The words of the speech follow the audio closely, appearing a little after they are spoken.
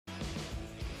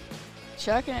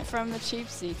Chuckin It from the Cheap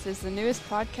Seats is the newest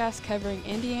podcast covering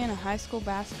Indiana high school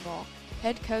basketball.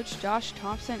 Head coach Coach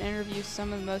Thompson interviews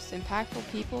some of the most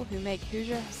impactful people who make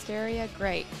Hoosier hysteria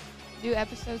great. New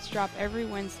episodes drop every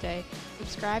Wednesday.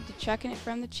 Subscribe to Chuckin It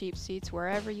from the Cheap Seats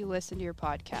wherever you listen to your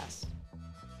podcasts.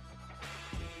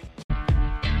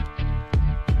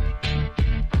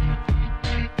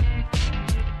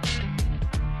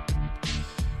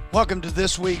 Welcome to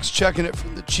this week's Chuckin It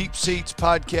from the Cheap Seats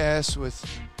podcast with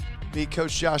me,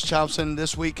 Coach Josh Thompson.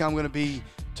 This week I'm going to be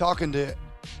talking to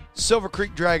Silver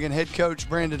Creek Dragon head coach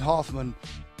Brandon Hoffman.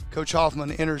 Coach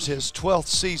Hoffman enters his 12th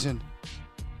season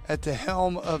at the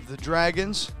helm of the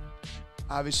Dragons.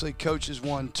 Obviously, Coach has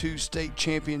won 2 state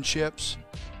championships,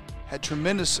 had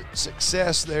tremendous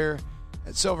success there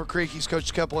at Silver Creek. He's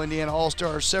coached a couple Indiana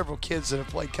All-Stars, several kids that have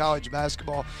played college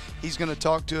basketball. He's going to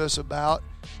talk to us about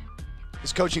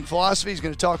his coaching philosophy. He's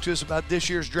going to talk to us about this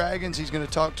year's Dragons. He's going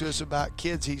to talk to us about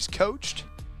kids he's coached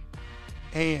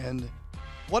and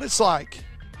what it's like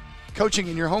coaching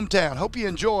in your hometown. Hope you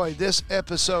enjoy this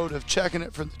episode of Chuckin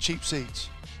It from the Cheap Seats.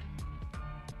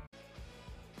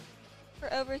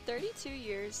 For over 32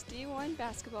 years, D1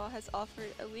 basketball has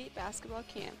offered elite basketball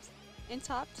camps and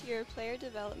top-tier player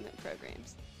development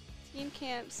programs. Team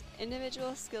camps,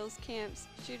 individual skills camps,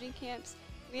 shooting camps,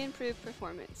 we improve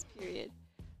performance, period.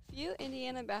 Few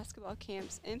Indiana basketball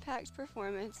camps impact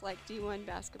performance like D1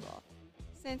 basketball.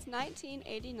 Since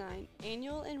 1989,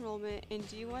 annual enrollment in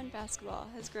D1 basketball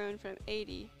has grown from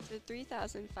 80 to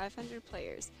 3,500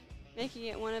 players, making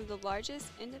it one of the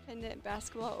largest independent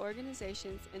basketball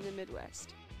organizations in the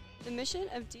Midwest. The mission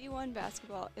of D1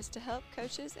 basketball is to help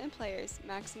coaches and players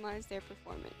maximize their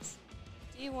performance.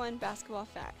 D1 basketball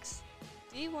facts.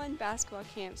 D1 basketball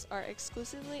camps are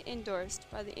exclusively endorsed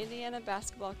by the Indiana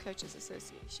Basketball Coaches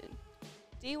Association.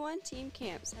 D1 team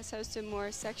camps has hosted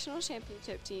more sectional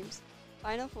championship teams,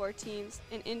 Final Four teams,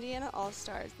 and Indiana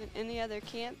All-Stars than any other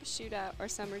camp, shootout, or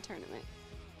summer tournament.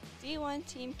 D1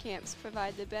 team camps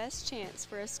provide the best chance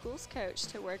for a school's coach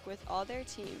to work with all their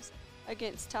teams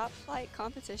against top-flight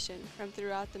competition from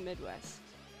throughout the Midwest.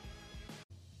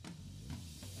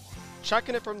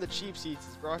 Chuckin It from the Cheap Seats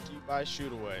is brought to you by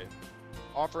Shoot Away,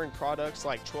 offering products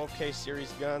like 12K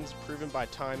Series guns proven by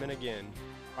time and again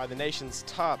by the nation's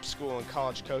top school and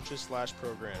college coaches /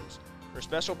 programs. For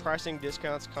special pricing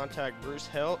discounts, contact Bruce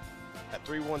Helt at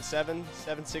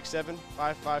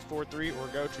 317-767-5543 or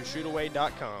go to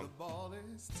shootaway.com.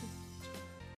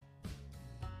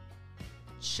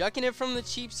 Chuckin It from the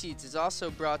Cheap Seats is also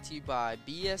brought to you by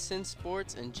BSN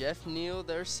Sports and Jeff Neal,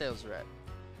 their sales rep.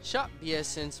 Shop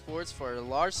BSN Sports for a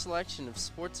large selection of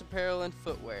sports apparel and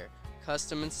footwear,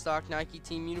 custom and stock Nike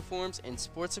team uniforms, and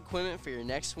sports equipment for your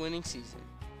next winning season.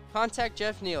 Contact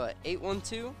Jeff Neal at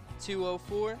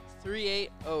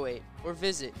 812-204-3808 or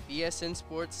visit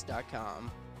bsnsports.com.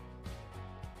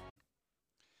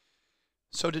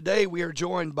 So today we are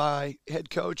joined by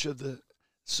head coach of the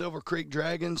Silver Creek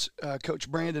Dragons, Coach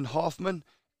Brandon Hoffman,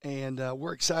 and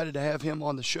we're excited to have him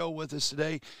on the show with us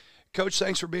today. Coach,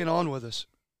 thanks for being on with us.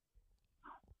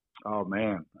 Oh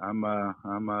man, I'm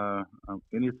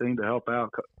anything to help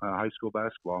out high school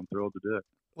basketball. I'm thrilled to do it.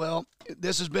 Well,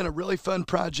 this has been a really fun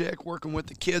project working with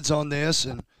the kids on this,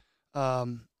 and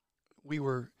we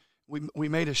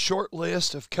made a short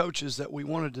list of coaches that we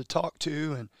wanted to talk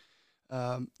to, and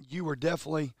you were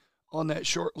definitely on that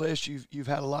short list. You've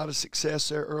had a lot of success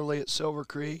there early at Silver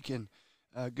Creek, and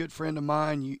a good friend of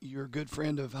mine. You're a good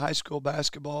friend of high school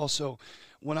basketball. So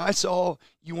when I saw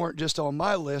you weren't just on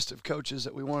my list of coaches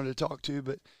that we wanted to talk to,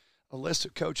 but a list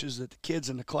of coaches that the kids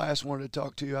in the class wanted to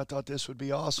talk to, I thought this would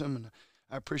be awesome, and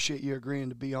I appreciate you agreeing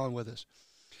to be on with us.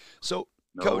 So,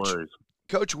 No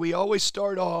Coach, we always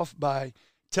start off by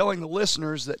telling the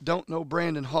listeners that don't know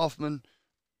Brandon Hoffman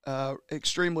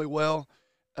extremely well,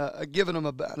 giving them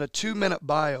about a 2-minute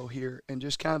bio here and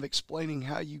just kind of explaining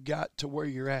how you got to where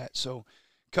you're at. So,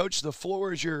 Coach, the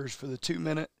floor is yours for the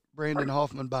 2-minute Brandon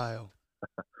Hoffman bio.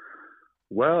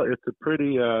 Well, it's a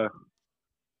pretty, I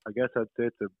guess I'd say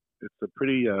it's a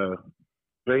pretty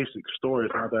basic story.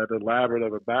 It's not that elaborate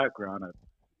of a background. I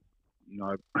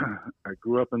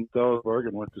grew up in Sellersburg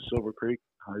and went to Silver Creek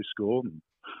High School,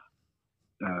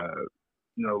 and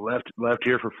left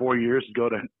here for 4 years to go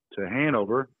to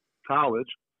Hanover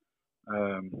College.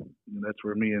 And that's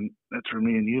where me and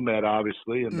you met,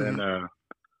 obviously, and then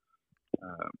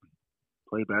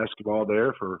played basketball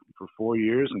there for 4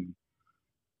 years,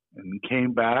 and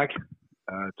came back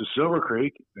to Silver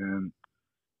Creek, and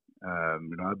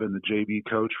I've been the JV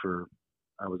coach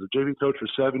I was a JV coach for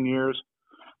 7 years,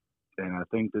 and I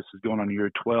think this is going on year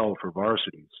 12 for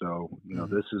varsity. So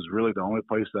this is really the only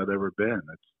place I've ever been.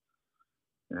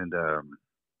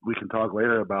 we can talk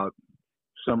later about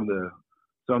some of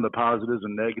the positives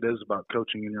and negatives about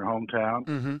coaching in your hometown.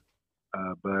 Mm-hmm.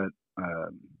 But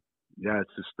yeah,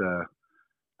 it's just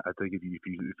I think if you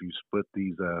split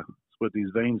these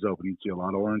veins open, you see a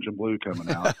lot of orange and blue coming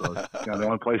out. So it's kind of the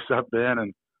only place I've been,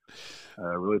 and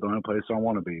really the only place I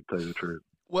want to be, to tell you the truth.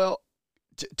 Well,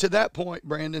 to that point,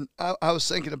 Brandon, I was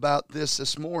thinking about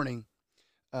this morning,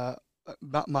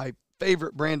 about my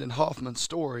favorite Brandon Hoffman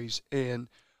stories, and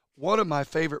one of my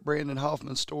favorite Brandon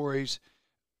Hoffman stories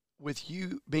with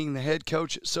you being the head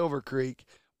coach at Silver Creek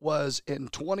was in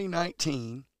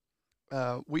 2019.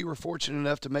 We were fortunate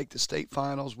enough to make the state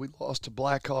finals. We lost to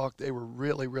Blackhawk. They were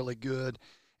really, really good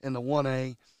in the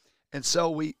 1A. And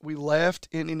so we left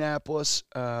Indianapolis,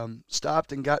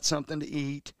 stopped and got something to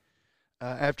eat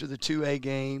after the 2A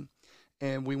game,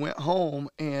 and we went home,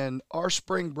 and our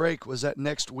spring break was that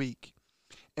next week.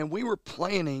 And we were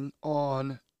planning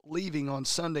on leaving on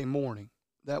Sunday morning.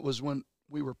 That was when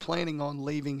we were planning on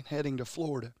leaving, heading to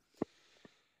Florida.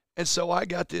 And so I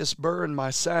got this burr in my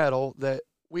saddle that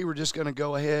we were just going to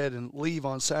go ahead and leave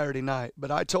on Saturday night. But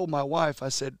I told my wife, I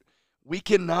said, we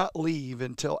cannot leave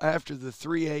until after the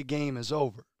 3A game is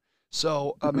over.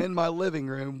 So I'm in my living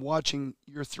room watching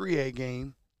your 3A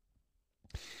game.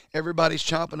 Everybody's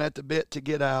chomping at the bit to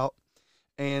get out.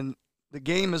 And the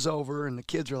game is over, and the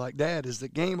kids are like, Dad, is the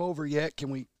game over yet? Can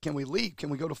we leave? Can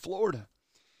we go to Florida?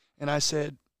 And I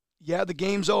said, yeah, the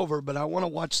game's over, but I want to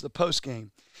watch the post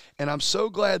game. And I'm so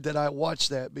glad that I watched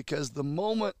that, because the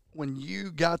moment when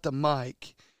you got the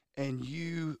mic and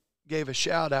you gave a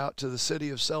shout out to the city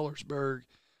of Sellersburg,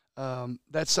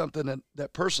 that's something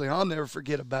that personally I'll never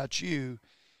forget about you,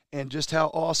 and just how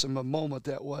awesome a moment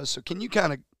that was. So can you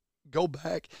kind of go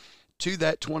back to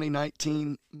that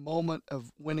 2019 moment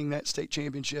of winning that state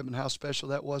championship and how special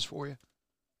that was for you?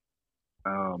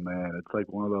 Oh man, it's like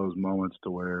one of those moments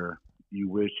to where you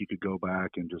wish you could go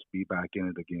back and just be back in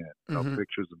it again. You know,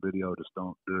 pictures of video just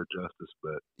don't do it justice.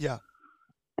 But yeah,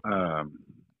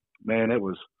 man, it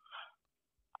was.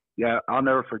 Yeah, I'll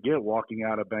never forget walking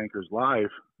out of Banker's Life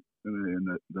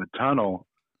in the tunnel,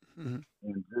 and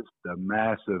just the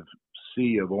massive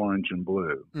sea of orange and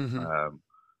blue.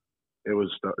 It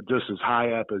was just as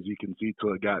high up as you can see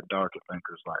till it got dark at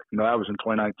Banker's Life. You know, that was in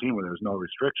 2019 where there was no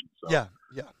restrictions. So yeah.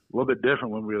 A little bit different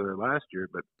when we were there last year,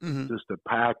 but just a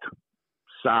packed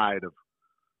side of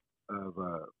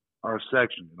our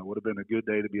section. You know, it would have been a good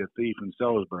day to be a thief in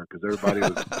Sellersburg, because everybody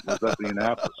was up in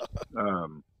Indianapolis.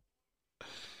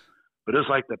 But it's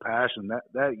like the passion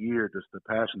that year, just the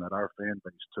passion that our fan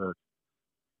base took.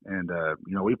 And,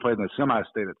 you know, we played in the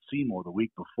semi-state at Seymour the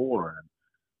week before. And,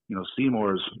 you know,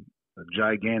 Seymour's a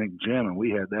gigantic gym, and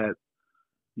we had that,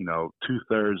 you know,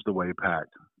 2/3 the way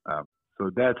packed. So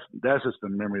that's just a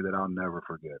memory that I'll never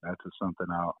forget. That's just something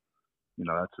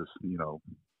that's just,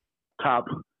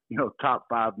 top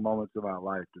 5 moments of our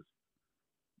life. Just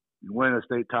winning a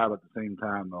state title at the same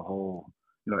time, the whole,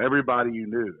 you know, everybody you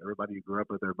knew, everybody you grew up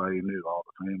with, everybody you knew, all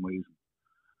the families,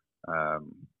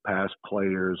 past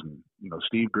players, and, you know,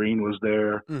 Steve Green was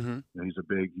there. You know, he's a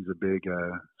big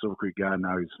Silver Creek guy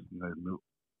now. He's, you know,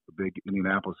 a big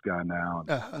Indianapolis guy now.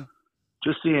 And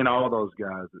just seeing all those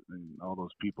guys and all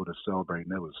those people to celebrate,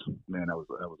 and that was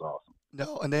awesome.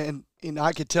 No, and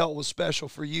I could tell it was special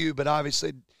for you, but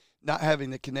obviously not having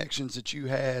the connections that you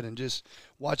had and just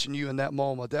watching you in that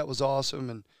moment, that was awesome.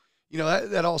 And, you know,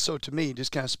 that also to me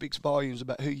just kind of speaks volumes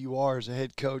about who you are as a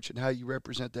head coach and how you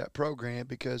represent that program,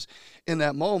 because in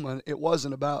that moment it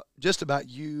wasn't just about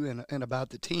you and about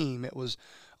the team. It was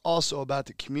also about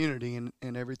the community and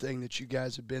everything that you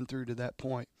guys have been through to that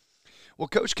point. Well,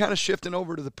 Coach, kind of shifting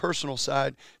over to the personal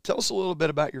side, tell us a little bit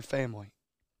about your family.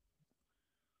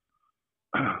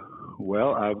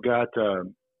 Well, I've got,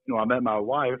 I met my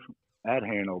wife at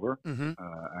Hanover.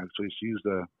 Actually, she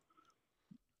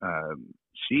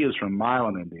is from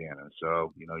Milan, Indiana.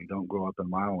 So, you know, you don't grow up in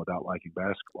Milan without liking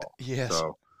basketball. Yes.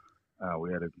 So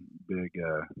we had a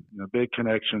big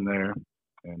connection there.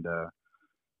 And,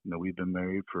 you know, we've been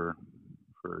married for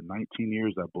 19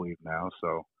 years, I believe now.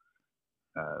 So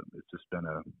it's just been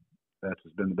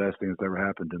the best thing that's ever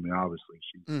happened to me. Obviously,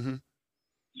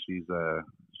 she's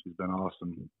been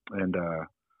awesome. And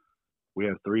we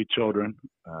have 3 children.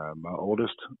 My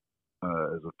oldest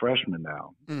is a freshman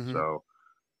now. So,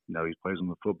 you know, he plays on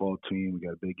the football team. We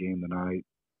got a big game tonight,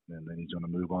 and then he's going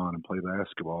to move on and play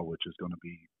basketball, which is going to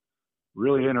be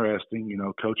really interesting, you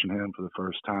know, coaching him for the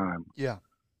first time. Yeah.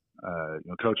 You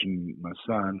know, coaching my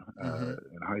son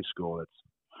in high school, it's,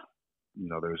 you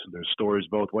know, there's stories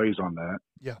both ways on that.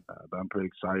 Yeah. But I'm pretty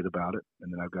excited about it.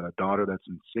 And then I've got a daughter that's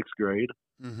in 6th grade.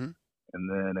 And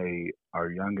then our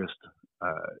youngest,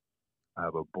 I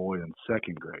have a boy in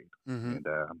second grade, Mm-hmm. and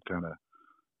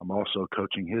I'm also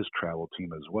coaching his travel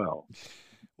team as well.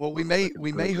 Well, we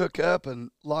may hook up and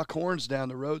lock horns down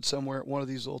the road somewhere at one of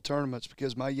these little tournaments,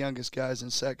 because my youngest guy's in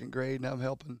second grade and I'm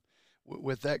helping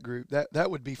with that group.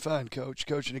 That would be fun, Coach,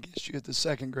 coaching against you at the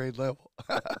second grade level.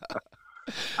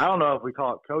 I don't know if we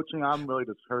call it coaching. I'm really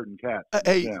just herding cats.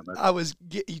 Hey,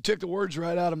 you took the words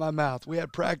right out of my mouth. We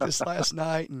had practice last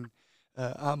night, and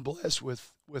I'm blessed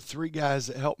with 3 guys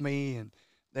that help me, and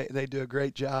they do a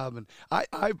great job. And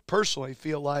I personally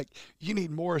feel like you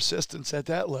need more assistance at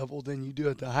that level than you do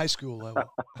at the high school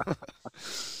level.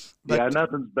 But, yeah,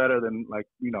 nothing's better than, like,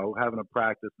 having a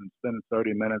practice and spending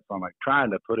 30 minutes on, like, trying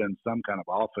to put in some kind of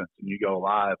offense, and you go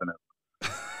live and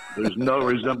there's no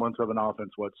resemblance of an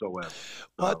offense whatsoever.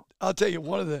 Well, I'll tell you,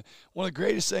 one of the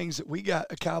greatest things that we got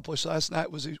accomplished last night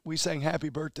was we sang "Happy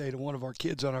Birthday" to one of our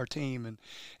kids on our team,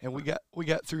 and we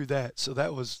got through that. So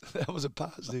that was a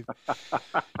positive.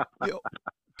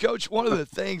 Coach, one of the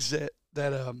things that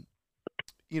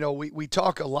we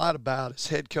talk a lot about as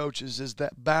head coaches is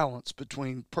that balance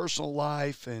between personal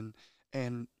life and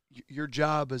your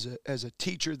job as a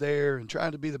teacher there, and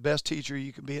trying to be the best teacher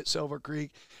you can be at Silver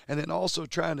Creek, and then also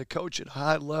trying to coach at a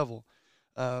high level.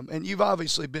 And you've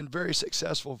obviously been very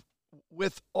successful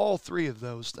with all 3 of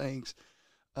those things.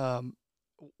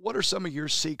 What are some of your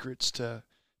secrets to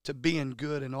being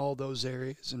good in all those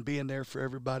areas and being there for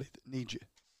everybody that needs you?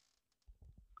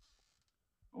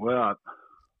 Well,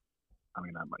 I'm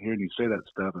hearing you say that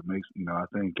stuff. It makes, I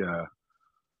think,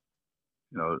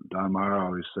 Don Meyer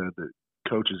always said that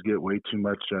coaches get way too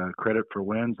much credit for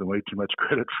wins and way too much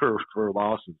credit for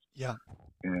losses. Yeah.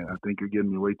 And I think you're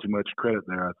giving me way too much credit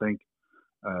there. I think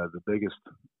the biggest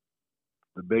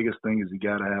thing is you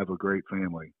got to have a great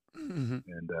family. Mm-hmm.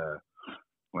 And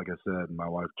like I said, my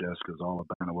wife Jessica is all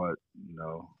about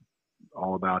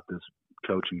all about this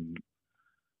coaching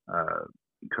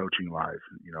life,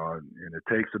 and it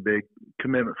takes a big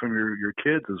commitment from your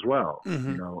kids as well.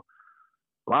 Mm-hmm. A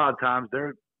lot of times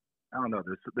there's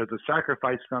a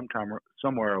sacrifice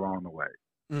somewhere along the way.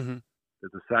 Mm-hmm.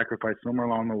 There's a sacrifice somewhere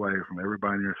along the way from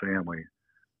everybody in your family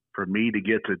for me to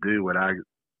get to do what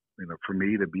for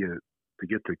me to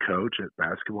get to coach at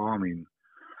basketball. I mean,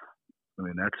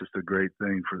 that's just a great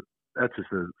thing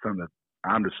something that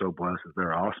I'm just so blessed that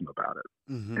they're awesome about it.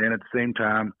 Mm-hmm. And at the same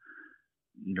time,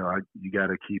 you got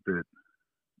to keep it.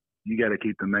 You got to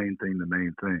keep the main thing the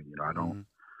main thing. I don't.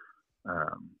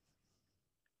 Mm-hmm.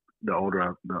 The older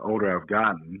I've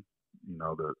gotten,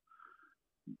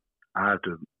 I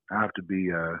have to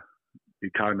be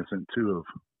cognizant too of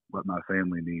what my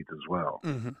family needs as well.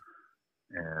 Mm-hmm.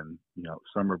 And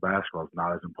summer basketball is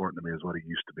not as important to me as what it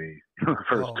usst to be the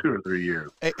first 2 or 3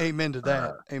 years. Amen to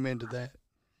that. Amen to that.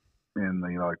 And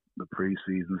like the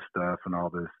preseason stuff and all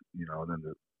this, then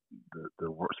the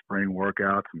spring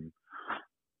workouts, and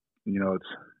it's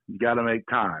you got to make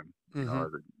time.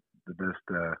 Mm-hmm.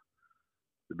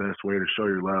 The best way to show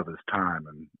your love is time,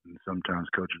 and sometimes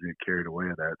coaches get carried away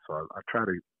with that. So I try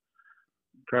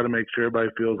to make sure everybody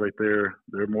feels like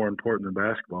they're more important than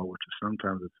basketball, which is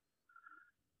sometimes it's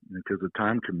because of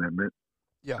time commitment.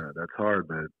 Yeah, that's hard,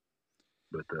 but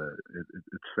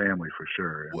it's family for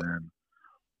sure. And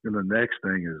then the next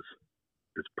thing is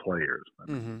players.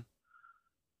 Mm-hmm.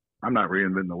 I'm not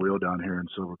reinventing the wheel down here in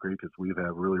Silver Creek, because we've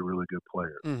had really, really good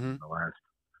players. Mm-hmm.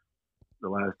 The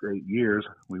last 8 years,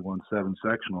 we won 7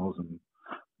 sectionals, and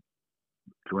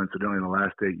coincidentally, in the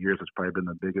last 8 years, it's probably been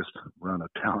the biggest run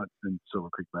of talent in Silver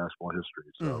Creek basketball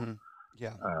history. So, mm-hmm.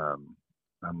 Yeah,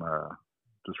 I'm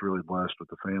just really blessed with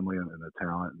the family and the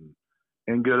talent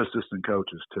and good assistant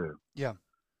coaches too. Yeah,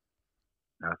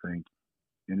 I think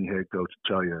any head coach will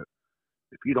tell you,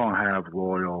 if you don't have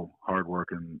loyal,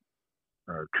 hardworking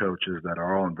coaches that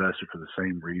are all invested for the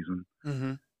same reason,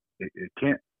 mm-hmm. it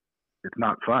can't. It's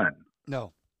not fun.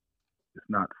 No, it's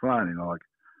not fun. Like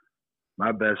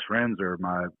my best friends are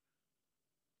my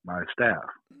staff.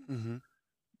 Mm-hmm.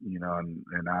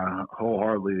 And I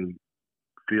wholeheartedly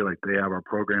feel like they have our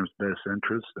program's best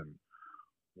interest, and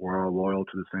we're all loyal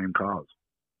to the same cause.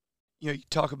 You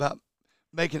talk about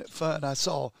making it fun. I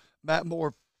saw Matt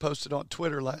Moore posted on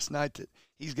Twitter last night that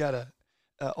he's got a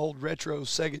old retro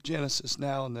Sega Genesis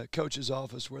now in the coach's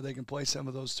office where they can play some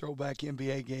of those throwback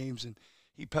NBA games, and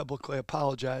he publicly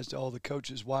apologized to all the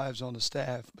coaches' wives on the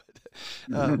staff.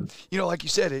 But, like you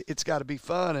said, it's got to be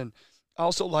fun. And I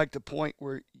also like the point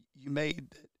where you made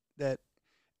that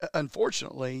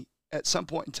unfortunately, at some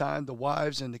point in time, the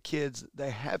wives and the kids,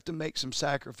 they have to make some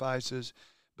sacrifices,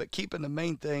 but keeping the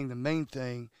main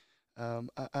thing,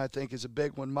 I think is a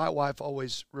big one. My wife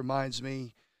always reminds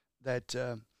me that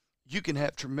you can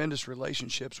have tremendous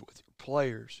relationships with your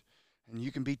players, And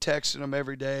you can be texting them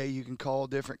every day. You can call a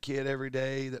different kid every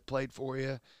day that played for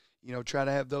you. You know, try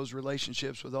to have those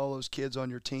relationships with all those kids on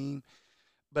your team.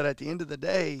 But at the end of the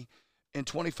day, in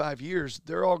 25 years,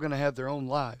 they're all going to have their own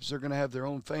lives. They're going to have their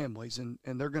own families, and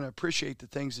they're going to appreciate the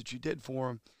things that you did for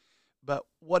them. But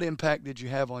what impact did you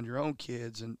have on your own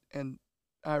kids? And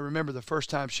I remember the first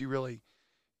time she really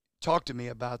talked to me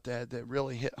about that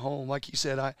really hit home. Like you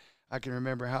said, I can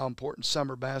remember how important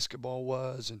summer basketball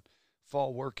was and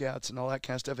fall workouts and all that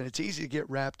kind of stuff. And it's easy to get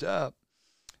wrapped up.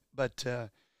 But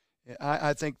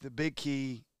I think the big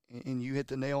key, and you hit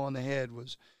the nail on the head,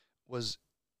 was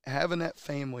having that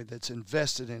family that's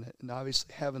invested in it, and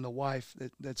obviously having the wife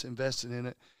that's invested in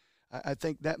it. I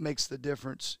think that makes the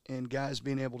difference in guys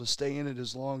being able to stay in it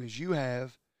as long as you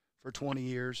have for 20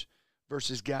 years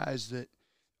versus guys that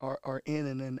are in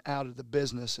and out of the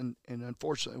business. And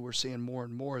unfortunately, we're seeing more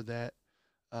and more of that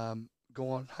go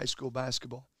on in high school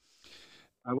basketball.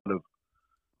 I would have,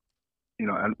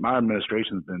 and my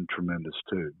administration has been tremendous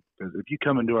too. Because if you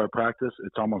come into our practice,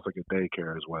 it's almost like a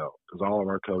daycare as well. Because all of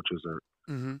our coaches are,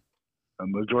 a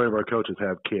majority of our coaches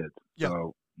have kids. Yeah.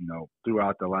 So,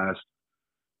 throughout the last,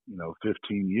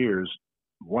 15 years,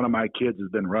 one of my kids has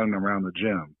been running around the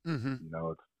gym.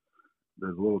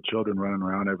 There's little children running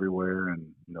around everywhere, and,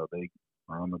 they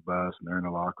are on the bus and they're in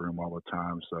the locker room all the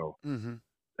time. So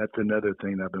that's another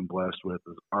thing that I've been blessed with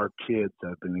is our kids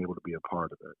have been able to be a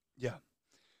part of it. Yeah.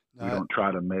 We don't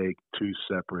try to make two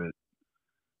separate.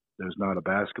 There's not a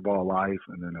basketball life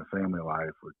and then a family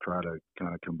life. We try to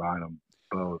kind of combine them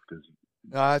both because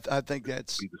I think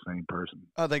that's be the same person.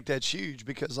 I think that's huge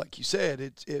because, like you said,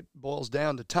 it boils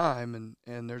down to time,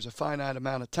 and there's a finite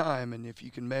amount of time, and if you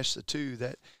can mesh the two,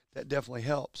 that definitely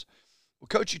helps. Well,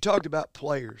 Coach, you talked about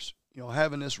players,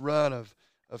 having this run of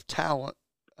talent,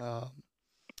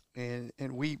 and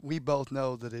we both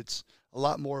know that it's a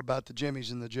lot more about the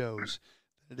Jimmies and the Joes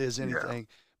than it is anything.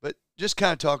 Yeah. But just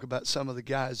kind of talk about some of the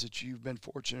guys that you've been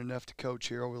fortunate enough to coach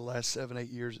here over the last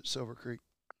 7-8 years at Silver Creek.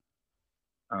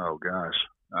 Oh gosh.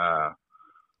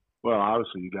 Well,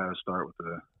 obviously you got to start with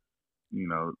the,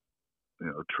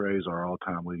 Trey's our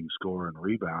all-time leading scorer and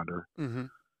rebounder, and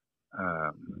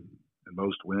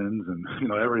most wins and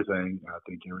everything. I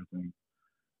think everything.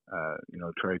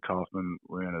 Trey Kaufman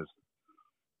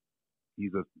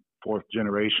he's a fourth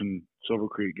generation Silver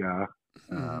Creek guy,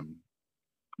 and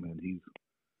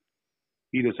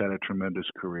he just had a tremendous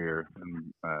career,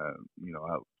 and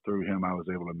through him I was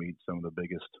able to meet some of the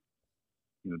biggest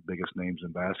names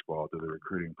in basketball through the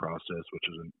recruiting process, which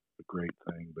is a great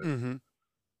thing. But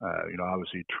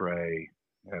obviously Trey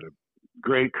had a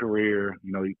great career.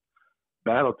 He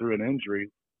battled through an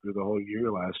injury through the whole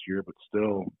year last year, but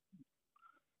still,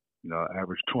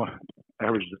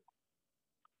 averaged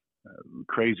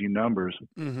crazy numbers,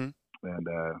 and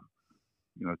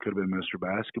could have been Mr.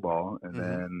 Basketball. And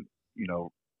then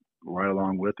right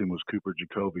along with him was Cooper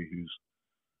Jacoby, who's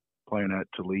playing at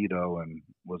Toledo and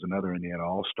was another Indiana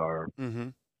All-Star.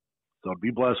 So to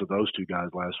be blessed with those two guys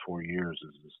last 4 years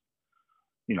is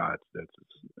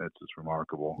that's just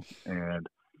remarkable. And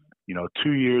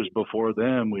 2 years before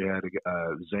them, we had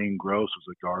Zane Gross was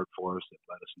a guard for us that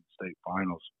led us in the state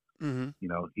finals.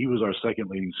 He was our second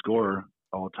leading scorer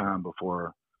all time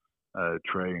before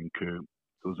Trey and Coop.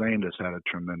 So Zane just had a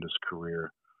tremendous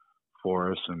career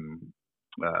for us, and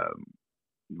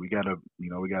we got a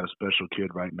special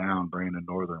kid right now in Brandon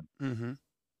Northern,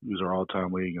 who's our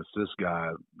all-time leading assist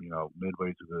guy.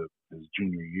 Midway through his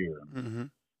junior year,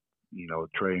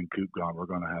 Trey and Coop gone.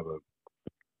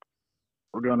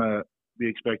 We're gonna be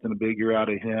expecting a big year out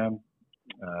of him.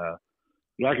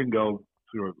 I can go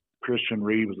through. Christian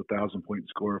Reed was a 1,000-point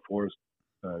scorer for us.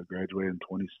 Graduated in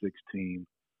 2016.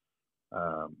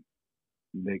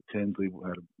 Nick Tinsley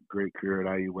had a great career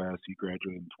at IU West. He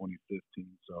graduated in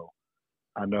 2015. So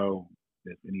I know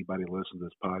if anybody listens to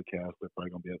this podcast, they're probably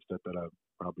going to be upset that I'm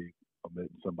probably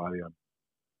omitting somebody I'm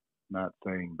not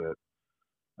saying. But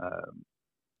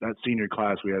that senior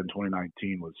class we had in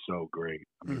 2019 was so great.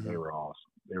 I mean, they were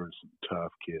awesome. They were some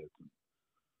tough kids.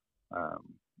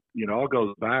 It all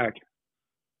goes back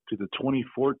to the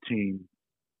 2014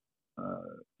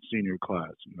 senior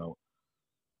class.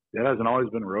 It hasn't always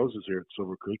been roses here at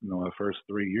Silver Creek. The first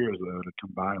 3 years they had a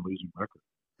combined losing record,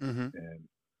 and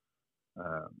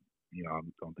I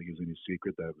don't think it's any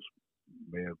secret that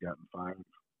may have gotten fired.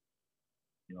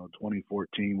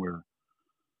 2014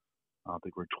 I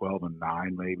think we're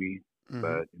 12-9 maybe,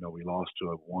 but we lost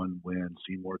to a 1-win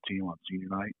Seymour team on senior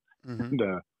night and,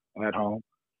 at home,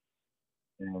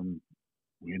 and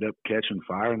we ended up catching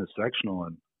fire in the sectional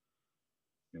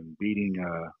and beating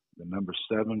the number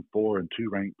 7, 4, and 2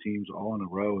 ranked teams all in a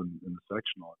row in the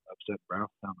sectional and upset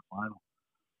Brownstown in the final.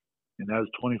 And that was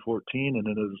 2014, and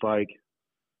then it was like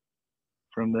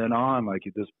from then on, like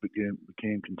it just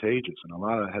became contagious, and a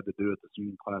lot of it had to do with the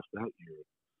senior class that year.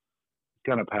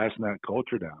 Kind of passing that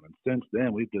culture down, and since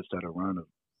then we've just had a run of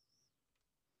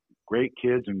great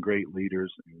kids and great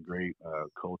leaders and great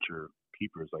culture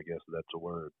keepers, I guess that's a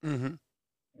word. Mm-hmm.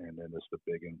 And then just a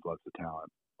big influx of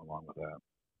talent along with that.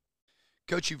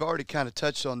 Coach, you've already kind of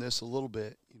touched on this a little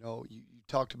bit. You know, you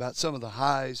talked about some of the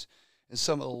highs and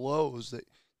some of the lows that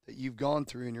you've gone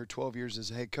through in your 12 years as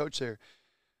a head coach there.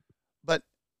 But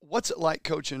what's it like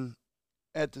coaching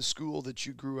at the school that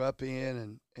you grew up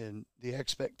in, and the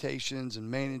expectations and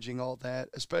managing all that,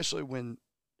 especially when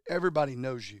everybody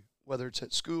knows you, whether it's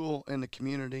at school, in the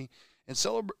community? And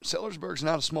Sellersburg's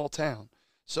not a small town.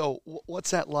 So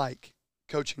what's that like,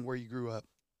 coaching where you grew up?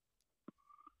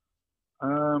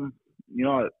 You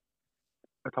know,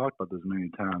 I talked about this many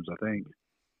times. I think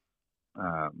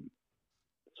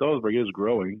Sellersburg is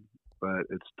growing, but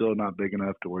it's still not big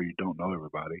enough to where you don't know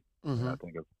everybody. Mm-hmm. I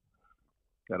think I've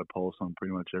got a pulse on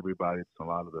pretty much everybody. It's a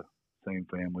lot of the same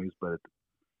families, but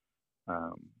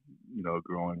you know,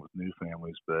 growing with new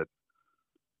families. But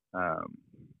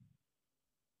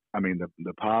I mean,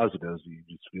 the positives, you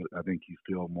just feel. I think you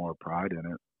feel more pride in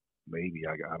it. Maybe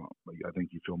I don't. I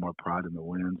think you feel more pride in the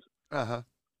wins. Uh-huh.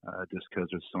 Just because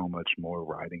there's so much more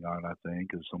riding on it. I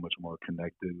think there's so much more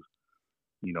connected.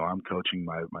 You know, I'm coaching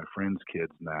my friends'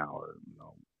 kids now, or you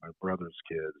know, my brother's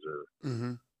kids, or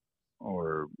Mm-hmm.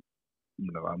 or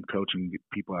you know, I'm coaching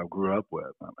people I grew up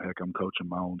with. Heck, I'm coaching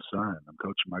my own son. I'm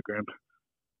coaching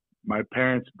my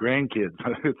parents' grandkids.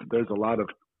 There's a lot of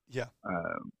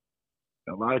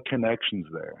a lot of connections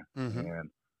there, Mm-hmm. and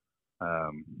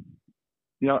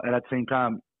you know, and at the same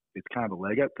time, it's kind of a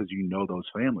leg up because you know those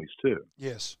families too.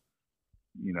 Yes.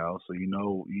 You know, so you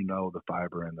know the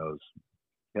fiber in those.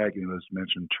 Heck, you just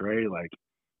mentioned Trey. Like,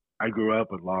 I grew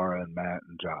up with Laura and Matt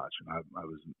and Josh, and I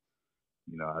was,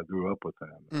 you know, I grew up with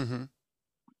them. Mm-hmm.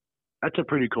 That's a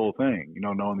pretty cool thing, you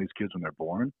know, knowing these kids when they're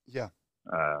born. Yeah.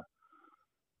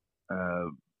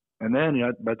 And then, you know,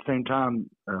 at the same time,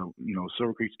 you know,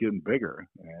 Silver Creek's getting bigger,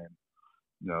 and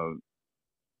you know,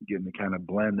 getting to kind of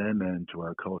blend them into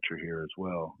our culture here as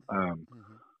well.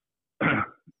 Mm-hmm.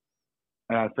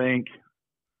 And I think,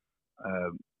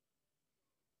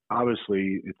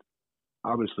 obviously,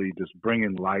 just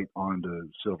bringing light onto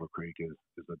Silver Creek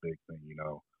is a big thing. You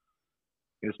know,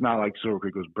 it's not like Silver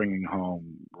Creek was bringing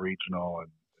home regional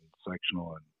and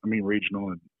sectional, and regional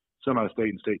and semi-state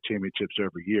and state championships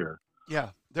every year.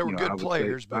 Yeah, there were good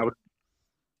players, but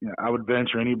I would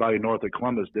venture anybody north of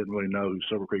Columbus didn't really know who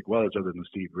Silver Creek was other than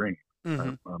Steve Green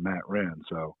Mm-hmm. or Matt Wren.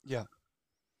 So yeah,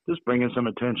 just bringing some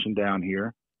attention down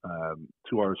here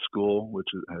to our school, which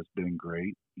has been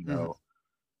great. You know,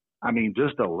 I mean,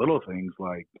 just the little things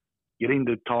like getting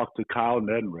to talk to Kyle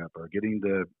Neddenrep, or getting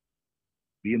to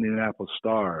be in the Indianapolis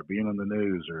Star, being on the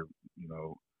news, or you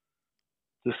know,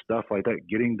 just stuff like that.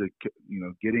 Getting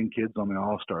kids on the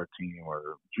All-Star team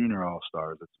or junior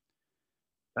All-Stars.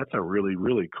 That's a really,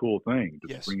 really cool thing to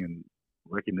Yes. bring in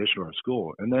recognition to our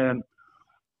school. And then,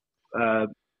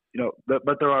 you know,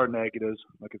 but there are negatives.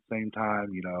 Like at the same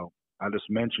time, you know, I just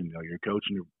mentioned, you know, you're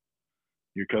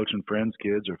coaching friends'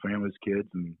 kids or families' kids,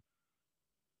 and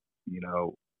you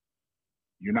know,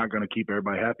 you're not going to keep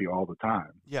everybody happy all the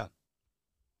time. Yeah.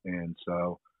 And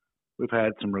so we've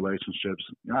had some relationships.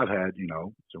 I've had, you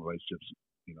know, some relationships,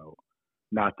 you know,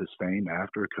 not the same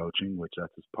after coaching, which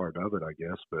that's just part of it, I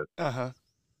guess. But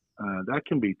that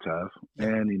can be tough. Yeah.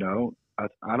 And, you know,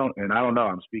 I don't know.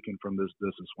 I'm speaking from this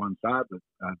is one side, but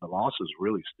the losses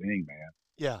really sting, man.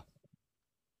 Yeah.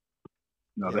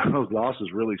 You know, those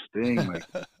losses really sting. Like,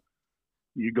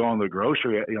 you go on the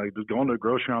grocery, you know, just going to the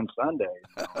grocery on Sunday.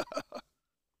 You know,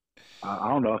 I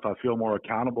don't know if I feel more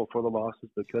accountable for the losses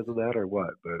because of that or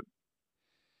what, but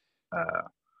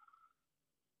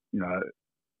you know,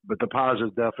 but the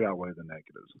positives definitely outweigh the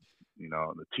negatives. You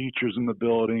know, the teachers in the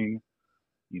building.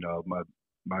 You know,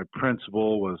 my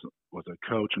principal was a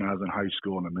coach when I was in high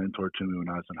school and a mentor to me when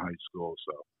I was in high school.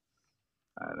 So,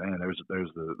 man, there's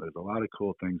a lot of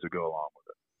cool things that go along with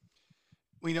it.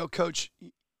 Well, you know, Coach,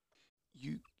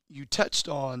 you touched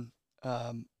on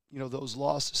you know, those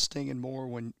losses stinging more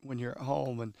when you're at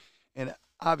home, and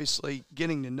obviously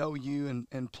getting to know you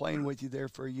and playing with you there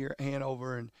for a year at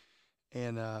Hanover,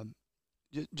 and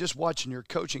just watching your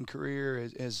coaching career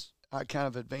as I kind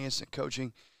of advanced in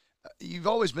coaching. You've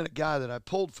always been a guy that I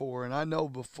pulled for, and I know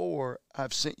before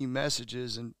I've sent you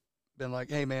messages and been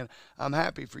like, hey, man, I'm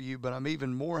happy for you, but I'm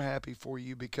even more happy for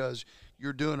you because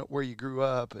you're doing it where you grew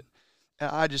up.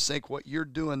 I just think what you're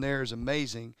doing there is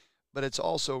amazing, but it's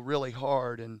also really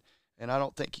hard, and I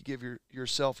don't think you give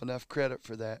yourself enough credit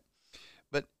for that.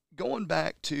 But going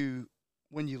back to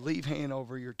when you leave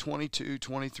Hanover, you're 22,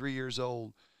 23 years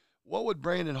old. What would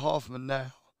Brandon Hoffman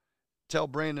now tell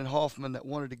Brandon Hoffman that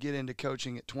wanted to get into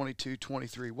coaching at 22,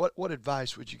 23? What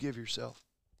advice would you give yourself?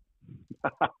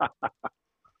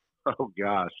 Oh,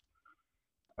 gosh.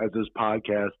 As this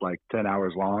podcast, like 10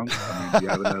 hours long, I mean, do you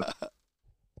have enough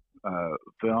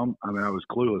film? I mean, I was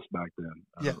clueless back then.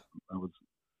 Yeah. I was,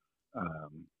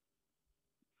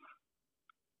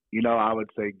 you know, I would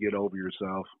say get over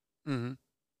yourself. Mm-hmm.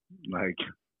 Like,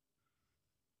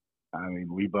 I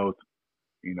mean, we both,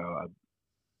 you know,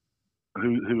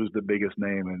 who was the biggest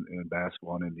name in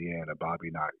basketball in Indiana?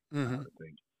 Bobby Knight. Mm-hmm. I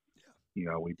think. You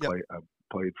know, Yep. I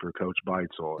played for Coach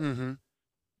Beitzel. Mm-hmm.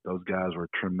 Those guys were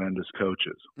tremendous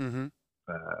coaches, Mm-hmm.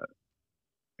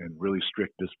 and really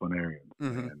strict disciplinarians,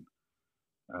 Mm-hmm. and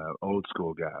old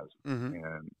school guys. Mm-hmm.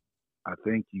 And I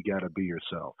think you got to be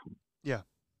yourself. Yeah.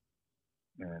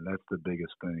 And that's the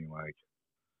biggest thing. Like,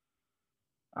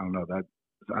 I don't know, that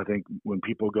I think when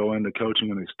people go into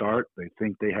coaching and they start, they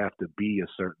think they have to be a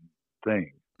certain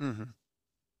thing. Mm-hmm.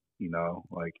 You know,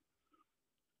 like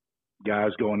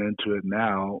guys going into it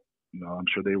now, you know, I'm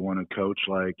sure they want to coach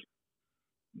like,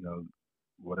 you know,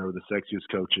 whatever the sexiest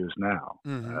coach is now.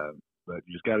 Mm-hmm. But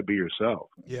you just got to be yourself.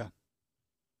 Yeah.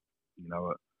 You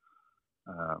know,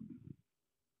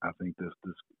 I think this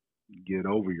get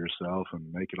over yourself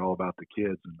and make it all about the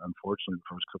kids. And unfortunately, the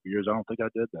first couple of years, I don't think I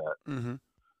did that. Mm-hmm.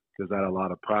 Because I had a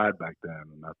lot of pride back then,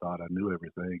 and I thought I knew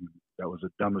everything. That was the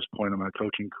dumbest point of my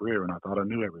coaching career, and I thought I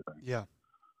knew everything. Yeah.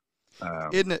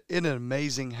 Isn't it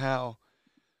amazing how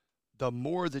the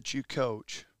more that you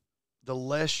coach, the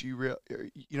less you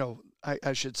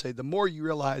I should say, the more you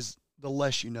realize, the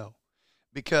less you know,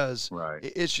 because Right.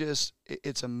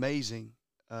 it's amazing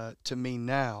to me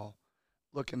now,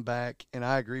 looking back, and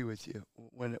I agree with you.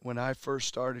 When I first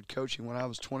started coaching, when I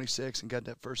was 26 and got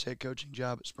that first head coaching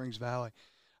job at Springs Valley,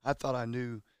 I thought I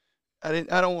knew. I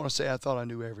don't want to say I thought I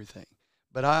knew everything,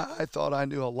 but I thought I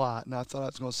knew a lot, and I thought I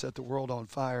was going to set the world on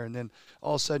fire. And then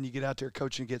all of a sudden, you get out there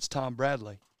coaching against Tom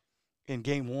Bradley in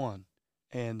game one,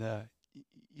 and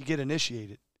you get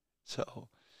initiated. So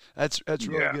that's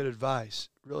really good advice.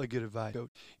 Really good advice,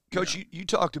 Coach. Yeah. You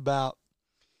talked about.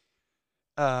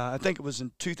 I think it was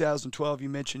in 2012. You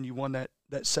mentioned you won that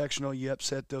sectional. You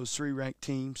upset those 3 ranked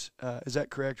teams. Is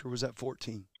that correct, or was that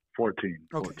 14? 14.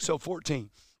 Okay, so 14.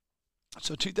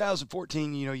 So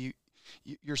 2014, you know,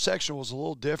 your sectional was a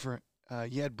little different.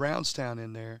 You had Brownstown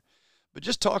in there, but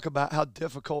just talk about how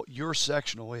difficult your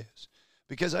sectional is,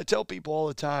 because I tell people all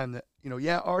the time that, you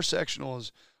know, our sectional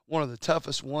is one of the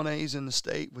toughest 1As in the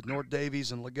state with North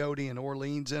Davies and Lagodi and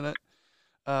Orleans in it.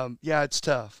 It's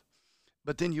tough,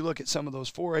 but then you look at some of those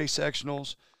 4A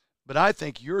sectionals, but I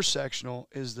think your sectional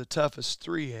is the toughest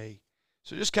 3A.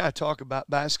 So just kind of talk about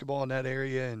basketball in that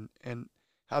area and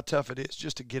how tough it is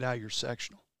just to get out of your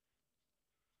sectional.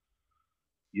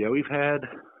 Yeah, we've had,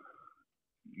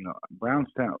 you know,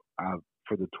 Brownstown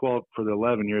for the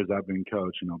 11 years I've been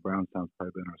coach. You know, Brownstown's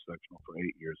probably been our sectional for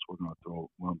 8 years. So we're going to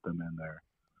lump them in there,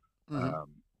 Mm-hmm.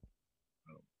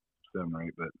 7 or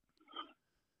 8. But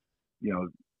you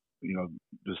know,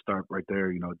 just start right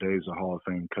there. You know, Dave's a Hall of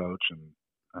Fame coach,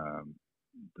 and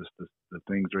just the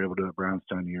things they're able to do at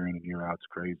Brownstown year in and year out is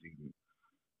crazy. And,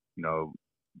 you know,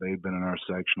 they've been in our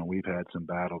sectional. We've had some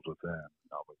battles with them, you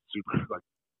know, like super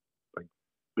like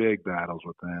big battles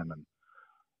with them, and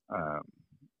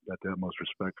got the utmost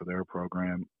respect for their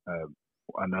program.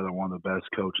 Another one of the best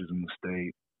coaches in the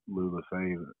state, Lou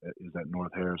LaFave, is at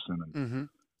North Harrison, and Mm-hmm.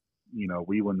 you know,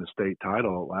 we won the state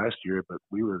title last year, but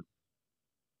we were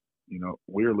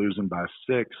losing by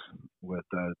 6 with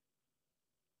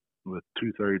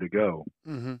 2:30 to go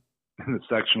Mm-hmm. in the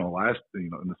sectional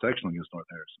against North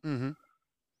Harrison. Mm-hmm.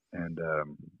 And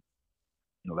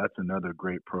you know, that's another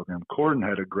great program. Corden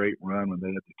had a great run when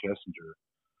they had the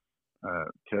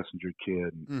Kessinger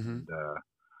kid, Mm-hmm.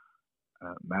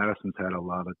 and Madison's had a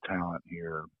lot of talent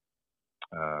here.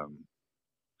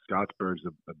 Scottsburg's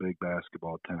a big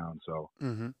basketball town, so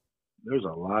Mm-hmm. there's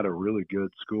a lot of really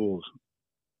good schools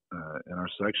in our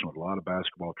section with a lot of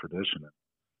basketball tradition.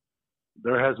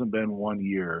 There hasn't been one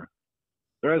year.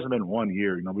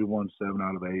 You know, we won 7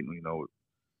 out of 8, and you know,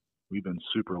 we've been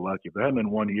super lucky. There hasn't been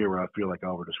one year where I feel like,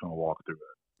 we're just going to walk through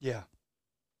it. Yeah.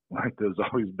 Like there's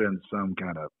always been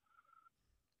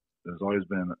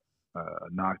a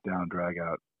knockdown, drag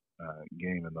out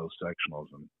game in those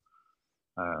sectionals, and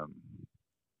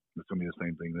it's going to be the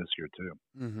same thing this year too.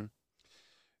 Mm-hmm.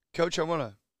 Coach, I'm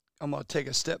gonna take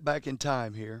a step back in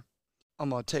time here. I'm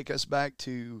going to take us back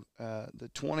to the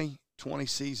 2020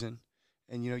 season.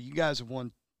 And, you guys have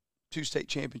won 2 state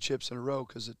championships in a row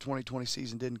because the 2020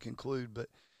 season didn't conclude. But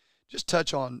just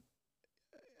touch on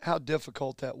how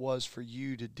difficult that was for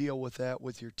you to deal with that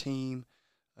with your team,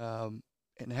 and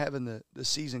having the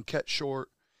season cut short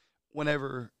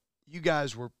whenever you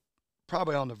guys were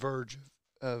probably on the verge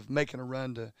of making a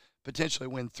run to potentially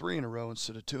win 3 in a row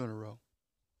instead of 2 in a row.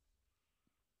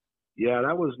 Yeah,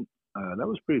 that was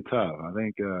pretty tough. I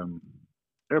think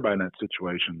everybody in that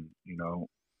situation,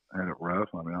 had it rough.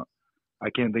 I mean, I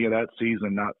can't think of that season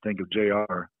and not think of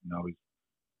JR.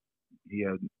 He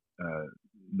had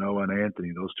Noah and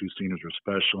Anthony. Those 2 seniors were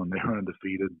special, and they were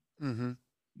undefeated. Mm-hmm.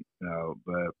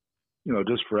 But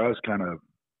just for us, kind of,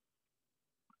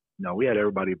 we had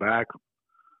everybody back.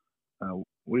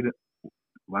 We didn't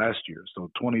last year,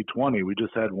 so 2020 we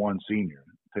just had 1 senior,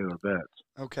 Taylor Betts.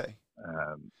 Okay.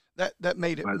 That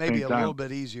made it maybe a little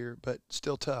bit easier, but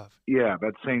still tough. Yeah, but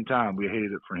at the same time, we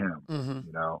hated it for him.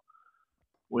 Mm-hmm.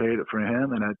 We hated it for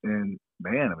him, and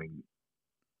man, I mean,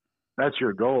 that's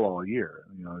your goal all year.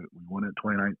 We won it in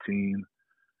 2019.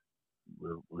 We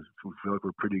feel like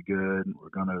we're pretty good. We're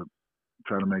gonna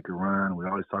try to make a run. We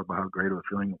always talk about how great of a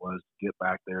feeling it was to get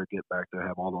back there,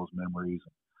 have all those memories.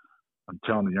 I'm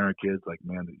telling the younger kids, like,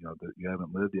 man, that you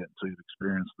haven't lived yet until you've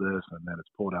experienced this, and then it's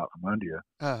pulled out from under you.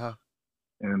 Uh-huh.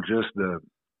 And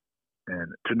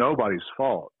and to nobody's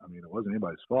fault. I mean, it wasn't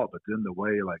anybody's fault, but then the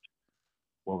way, like,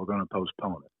 well, we're going to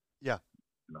postpone it. Yeah.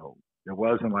 It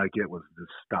wasn't like it was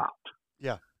just stopped.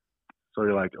 Yeah. So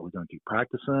you're like, are we going to keep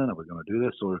practicing? Are we going to do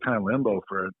this? So we're kind of limbo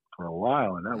for a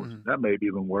while, and that may be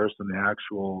even worse than the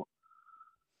actual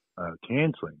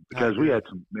canceling, because we had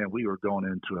we were going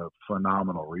into a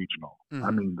phenomenal regional. Mm-hmm.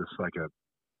 I mean,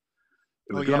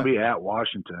 it was going to be at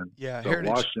Washington. Yeah, so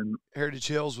Heritage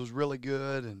Hills was really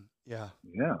good, and yeah.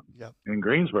 In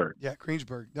Greensburg. Yeah,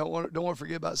 Greensburg. Don't want to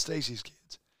forget about Stacy's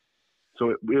kids. So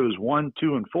it was 1,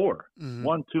 2, and 4. Mm-hmm.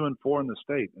 1, 2, and 4 in the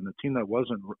state, and the team that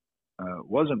wasn't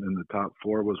in the top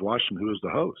 4 was Washington, who was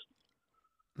the host.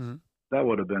 Mm-hmm. That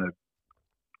would have been a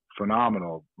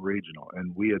phenomenal regional,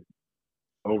 and we had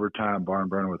overtime barn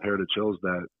burner with Heritage Hills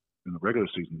that in the regular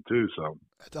season too. So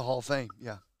at the Hall of Fame,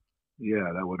 yeah,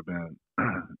 that would have been.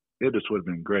 It just would have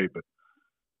been great, but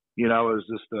it was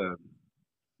just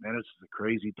it's a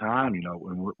crazy time.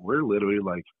 When we're literally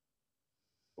like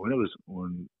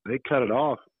when they cut it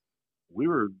off, we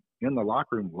were in the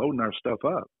locker room loading our stuff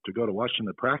up to go to Washington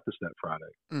to practice that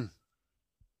Friday.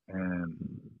 And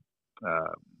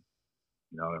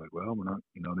like, well, we're not.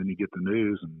 Then you get the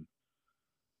news, and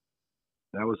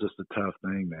that was just a tough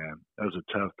thing, man. That was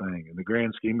a tough thing. In the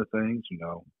grand scheme of things,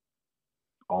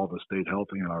 all of us stayed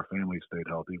healthy and our family stayed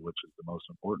healthy, which is the most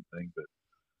important thing. But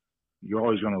you're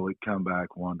always going to come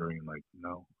back wondering, like,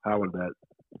 how would that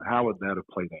have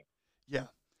played out? Yeah.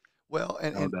 Well,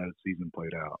 and that season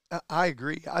played out. I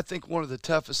agree. I think one of the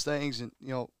toughest things, and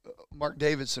Mark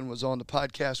Davidson was on the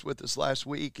podcast with us last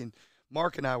week, and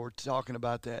Mark and I were talking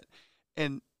about that,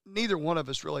 and neither one of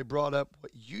us really brought up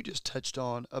what you just touched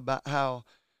on about how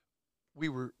we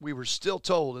were still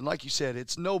told, and like you said,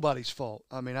 it's nobody's fault.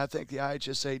 I mean, I think the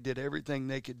IHSA did everything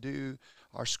they could do.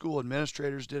 Our school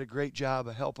administrators did a great job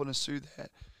of helping us through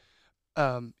that.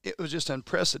 It was just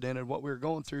unprecedented what we were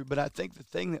going through, but I think the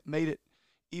thing that made it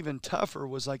even tougher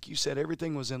was, like you said,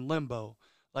 everything was in limbo.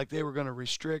 Like they were going to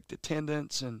restrict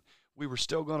attendance, and we were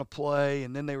still going to play,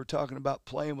 and then they were talking about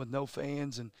playing with no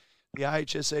fans, and the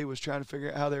IHSA was trying to figure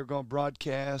out how they were going to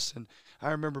broadcast. And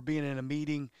I remember being in a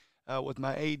meeting with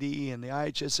my AD, and the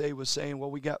IHSA was saying,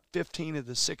 well, we got 15 of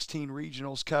the 16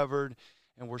 regionals covered,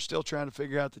 and we're still trying to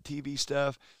figure out the TV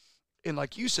stuff. And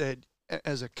like you said,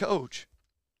 as a coach,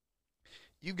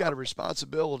 you've got a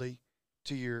responsibility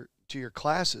to your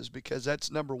classes, because that's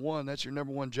number one. That's your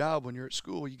number one job when you're at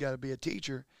school. You got to be a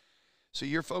teacher. So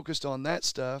you're focused on that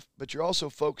stuff, but you're also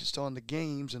focused on the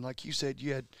games. And like you said,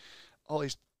 you had all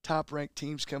these top-ranked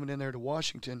teams coming in there to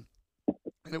Washington,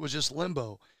 and it was just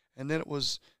limbo. And then it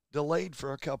was delayed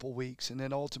for a couple weeks, and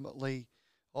then ultimately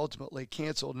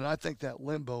canceled. And I think that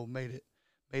limbo made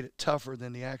it tougher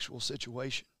than the actual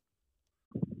situation.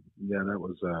 Yeah, that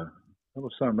was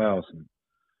something else. And,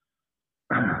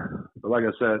 but like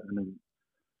I said, I mean,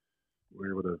 we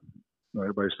were able to.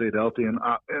 Everybody stayed healthy, and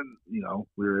we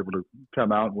were able to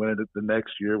come out and win it the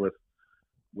next year with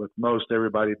most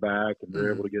everybody back, and we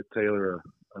were able to get Taylor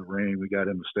a ring. We got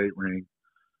him a state ring,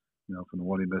 from the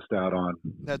one he missed out on.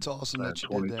 That's awesome that you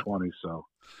 2020. did that. So,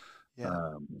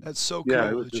 yeah, that's so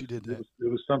cool that you did that.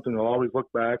 It was something to always look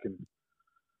back and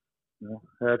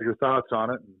have your thoughts on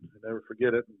it and never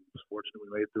forget it. And fortunately,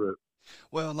 we made it through it.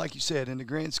 Well, like you said, in the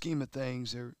grand scheme of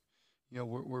things,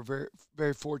 we're very,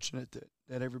 very fortunate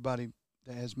that everybody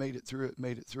that has made it through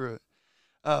it.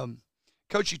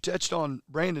 Coach, you touched on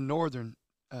Brandon Northern,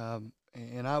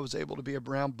 and I was able to be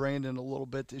around Brandon a little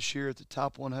bit this year at the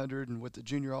Top 100 and with the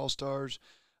Junior All-Stars,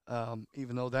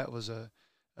 even though that was a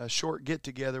short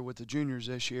get-together with the juniors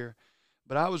this year.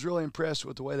 But I was really impressed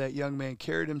with the way that young man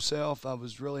carried himself. I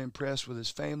was really impressed with his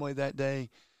family that day.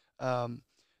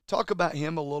 Talk about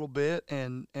him a little bit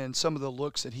and some of the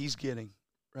looks that he's getting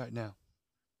right now.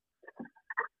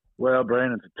 Well,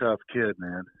 Brandon's a tough kid,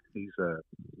 man. He's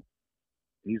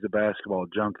a basketball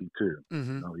junkie too.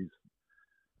 Mm-hmm.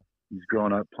 He's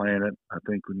grown up playing it. I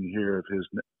think when you hear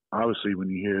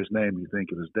his name, you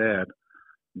think of his dad.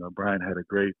 Brian had a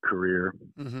great career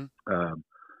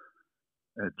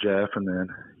at Jeff, and then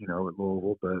at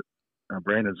Louisville. But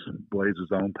Brandon's blazed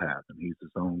his own path, and he's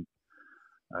his own.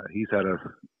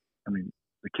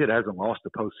 The kid hasn't lost a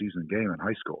postseason game in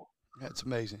high school. That's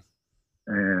amazing.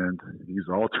 And he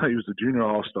was a junior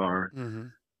all-star.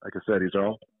 Mm-hmm. Like I said, he's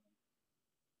all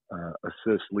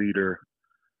assist leader.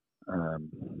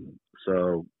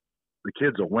 So the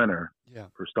kid's a winner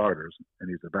for starters, and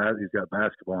he's got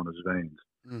basketball in his veins.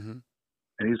 Mm-hmm.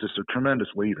 And he's just a tremendous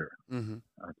leader. Mm-hmm.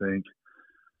 I think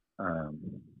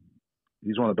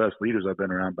he's one of the best leaders I've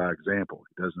been around by example.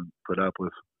 He doesn't put up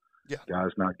with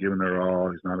guys not giving their all.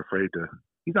 He's not afraid to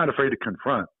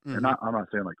confront. Mm-hmm. And I'm not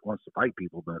saying like he wants to fight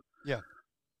people, but yeah,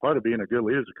 part of being a good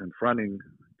leader is confronting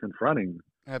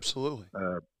absolutely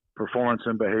performance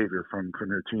and behavior from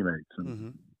your teammates, and mm-hmm.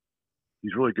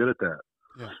 he's really good at that.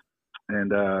 Yeah.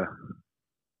 And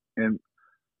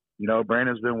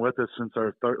Brandon's been with us since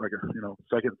our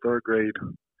second, third grade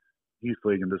youth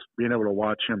league, and just being able to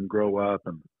watch him grow up,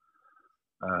 and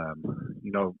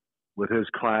with his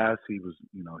class, he was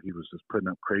just putting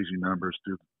up crazy numbers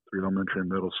through elementary and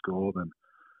middle school. Then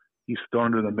he's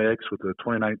thrown into the mix with the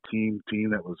 2019 team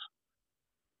that was,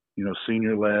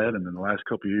 senior led, and in the last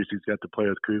couple of years he's got to play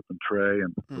with Coop and Trey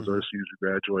and those other seniors who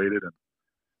graduated, and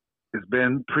it's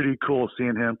been pretty cool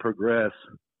seeing him progress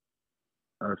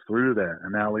through that.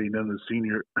 And now leading into the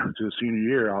senior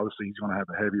year, obviously he's going to have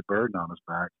a heavy burden on his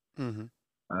back. Mm-hmm.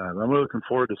 I'm looking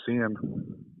forward to seeing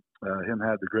him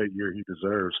have the great year he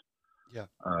deserves. Yeah.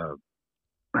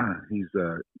 He's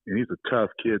a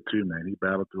tough kid too, man. He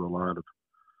battled through a lot of.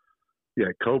 He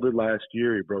had COVID last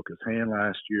year. He broke his hand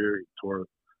last year.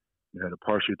 He had a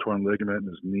partially torn ligament in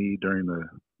his knee during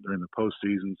the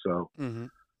postseason. So, mm-hmm.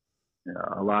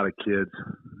 A lot of kids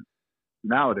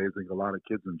nowadays, I think a lot of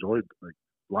kids enjoy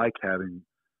like having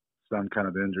some kind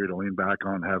of injury to lean back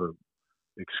on, have an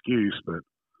excuse, but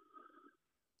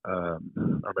or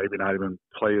maybe not even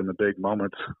play in the big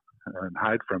moments and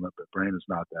hide from it. But Brandon's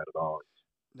not that at all.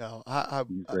 No,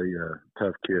 he's a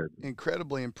tough kid.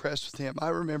 Incredibly impressed with him. I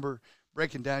remember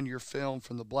breaking down your film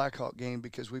from the Blackhawk game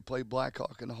because we played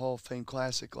Blackhawk in the Hall of Fame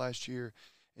Classic last year,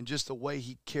 and just the way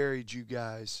he carried you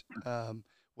guys. You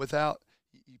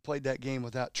played that game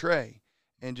without Trey,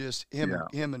 and just him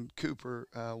and Cooper,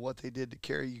 what they did to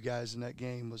carry you guys in that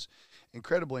game was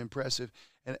incredibly impressive.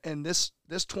 And this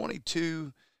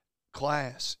 22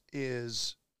 class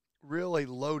is really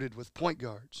loaded with point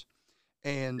guards.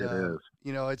 And it's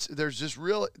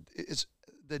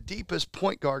the deepest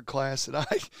point guard class that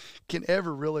I can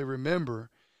ever really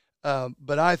remember.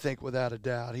 But I think without a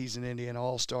doubt he's an Indiana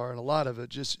All-Star, and a lot of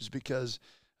it just is because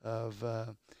of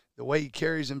the way he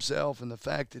carries himself and the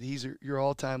fact that he's your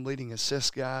all-time leading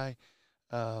assist guy,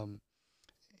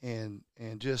 and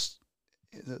just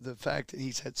the fact that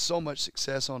he's had so much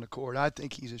success on the court. I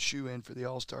think he's a shoe-in for the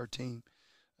All-Star team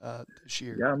this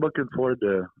year. Yeah, I'm looking forward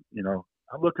to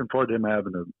him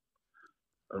having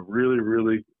a really,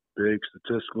 really big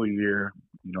statistical year.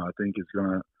 I think he's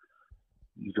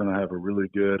gonna have a really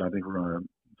good. I think we're gonna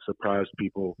surprise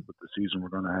people with the season we're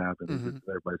gonna have, and mm-hmm.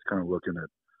 everybody's kind of looking at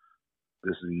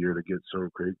this is a year to get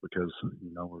Silver Creek because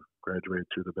we're graduated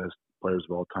two of the best players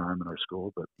of all time in our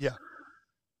school. But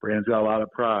Brand's got a lot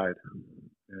of pride,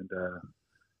 and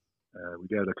we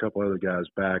got a couple other guys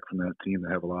back from that team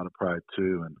that have a lot of pride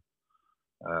too. And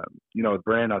with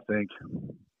Brand, I think,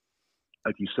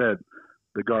 like you said,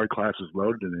 the guard class is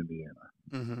loaded in Indiana,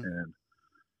 mm-hmm. and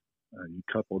you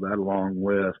couple that along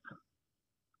with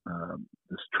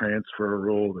this transfer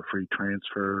rule, the free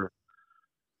transfer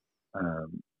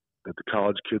that the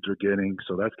college kids are getting.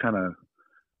 So that's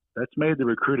made the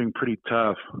recruiting pretty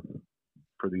tough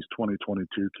for these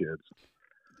 2022 kids.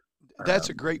 That's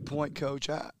a great point, Coach.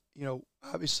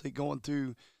 Obviously going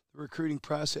through the recruiting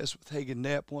process with Hagan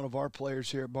Knapp, one of our players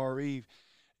here at Bar Eve,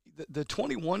 the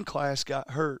 21 class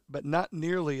got hurt, but not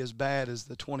nearly as bad as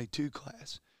the 22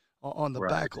 class on the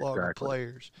backlog of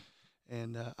players.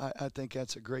 And I think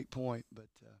that's a great point. But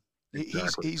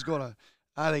Exactly. he's going to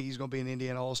 – I think he's going to be an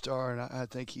Indiana All-Star, and I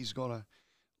think he's going to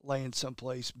land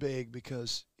someplace big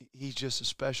because he's just a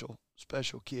special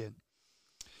kid.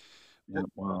 Yeah,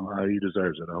 well, he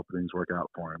deserves it. I hope things work out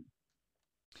for him.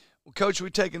 Well, Coach,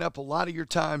 we've taken up a lot of your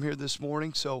time here this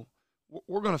morning, so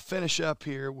we're going to finish up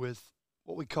here with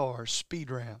what we call our speed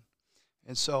round.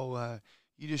 And so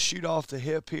you just shoot off the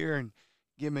hip here and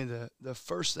give me the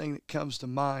first thing that comes to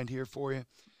mind here for you.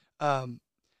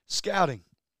 Scouting,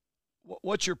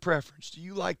 what's your preference? Do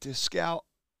you like to scout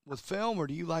with film, or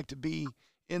do you like to be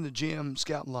in the gym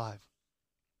scouting live?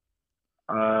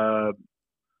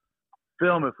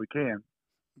 Film if we can.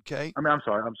 Okay. I mean, I'm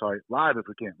sorry. Live if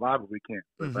we can. But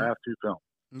if I have to, film.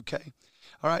 Okay.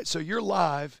 All right, so you're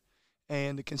live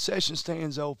and the concession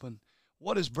stand's open.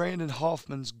 What is Brandon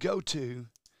Hoffman's go-to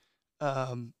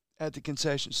at the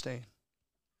concession stand?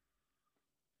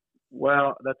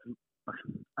 Well,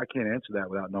 I can't answer that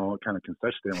without knowing what kind of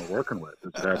concession stand we're working with.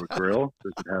 Does it have a grill?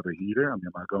 Does it have a heater? I mean,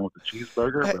 am I going with the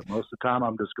cheeseburger? Hey. But most of the time,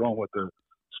 I'm just going with the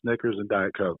Snickers and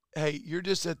Diet Coke. Hey, you're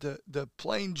just at the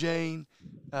Plain Jane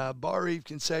Bar Eve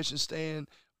concession stand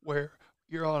where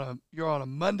you're on a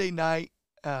Monday night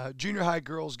junior high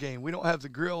girls game. We don't have the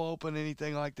grill open,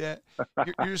 anything like that.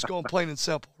 You're just going plain and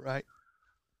simple, right?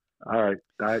 All right,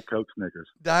 Diet Coke, Snickers.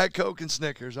 Diet Coke and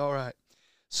Snickers. All right.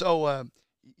 So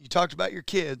you talked about your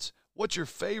kids. What's your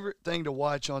favorite thing to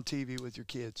watch on TV with your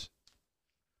kids?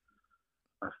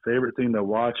 My favorite thing to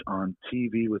watch on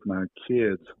TV with my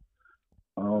kids.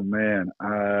 Oh man,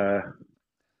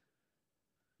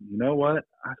 you know what?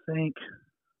 I think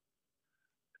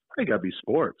it's got to be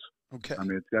sports. Okay. I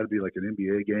mean, it's got to be like an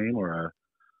NBA game or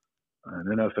an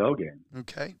NFL game.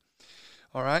 Okay.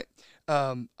 All right.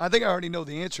 I think I already know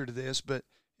the answer to this, but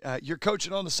you're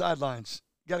coaching on the sidelines.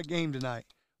 Got a game tonight.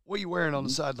 What are you wearing on the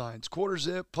sidelines? Quarter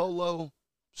zip, polo,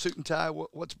 suit and tie?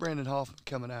 What's Brandon Hoffman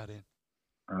coming out in?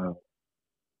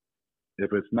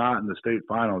 If it's not in the state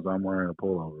finals, I'm wearing a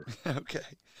pullover. Okay.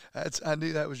 I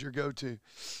knew that was your go-to.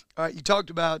 All right, you talked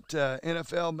about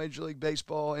NFL, Major League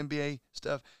Baseball, NBA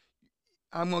stuff.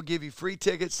 I'm going to give you free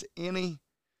tickets to any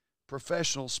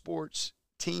professional sports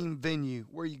team venue.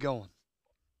 Where are you going?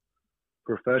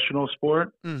 Professional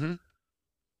sport? Mm-hmm.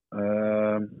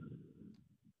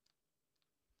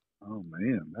 Oh,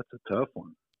 man, that's a tough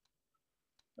one.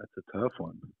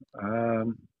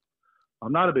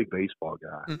 I'm not a big baseball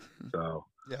guy, so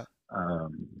yeah.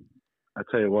 I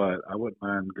tell you what, I wouldn't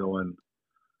mind going.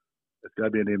 It's got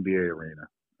to be an NBA arena.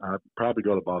 I'd probably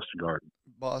go to Boston Garden.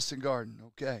 Boston Garden,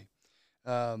 okay.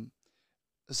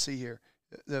 Let's see here.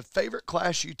 The favorite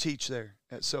class you teach there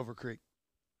at Silver Creek?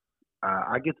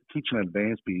 I get to teach an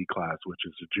advanced PE class, which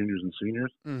is the juniors and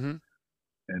seniors, and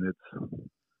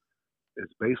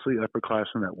it's basically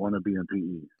upperclassmen that want to be in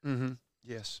PE. Mm-hmm.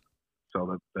 Yes. So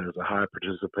that there's a high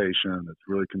participation. It's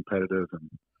really competitive,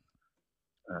 and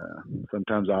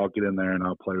sometimes I'll get in there and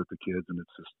I'll play with the kids, and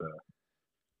it's just,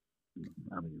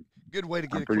 I mean, good way to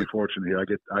get. I'm pretty fortunate here.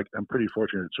 I'm pretty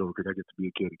fortunate at Silver Creek. I get to be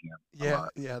a kid again.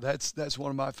 Yeah. That's one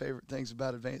of my favorite things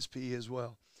about advanced PE as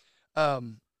well.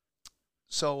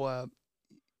 So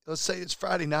let's say it's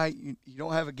Friday night. You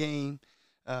don't have a game.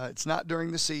 It's not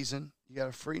during the season. You got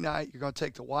a free night. You're going to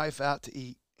take the wife out to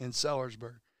eat in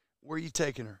Sellersburg. Where are you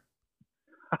taking her?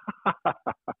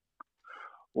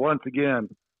 Once again,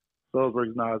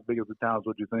 Salisbury's not as big of a town as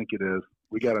what you think it is.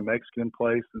 We got a Mexican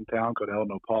place in town called El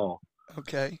Nopal.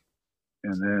 Okay.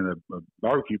 And then a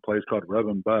barbecue place called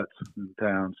Rubbin' Butts in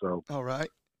town. So all right.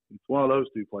 It's one of those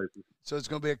two places. So it's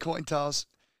going to be a coin toss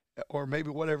or maybe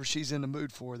whatever she's in the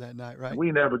mood for that night, right?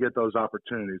 We never get those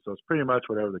opportunities. So it's pretty much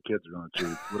whatever the kids are going to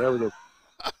choose. Whatever the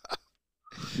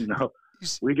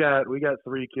we got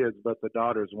 3 kids, but the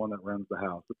daughter's the one that runs the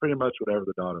house. So pretty much whatever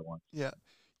the daughter wants. Yeah.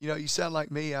 You sound like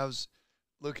me. I was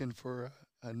looking for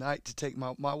a night to take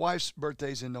my wife's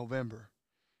birthday's in November.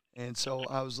 And so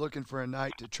I was looking for a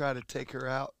night to try to take her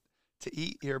out to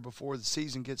eat here before the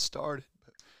season gets started.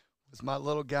 But with my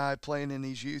little guy playing in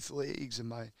these youth leagues and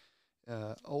my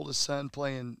oldest son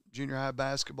playing junior high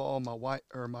basketball, my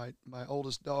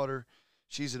oldest daughter,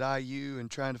 she's at IU and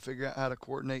trying to figure out how to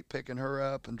coordinate picking her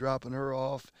up and dropping her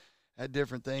off at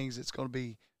different things. It's going to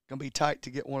be tight to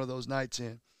get one of those nights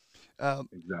in.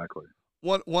 Exactly.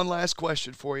 One last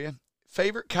question for you.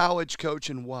 Favorite college coach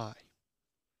and why?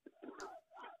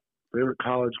 Favorite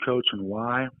college coach and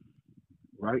why?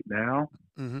 Right now?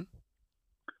 Mm-hmm.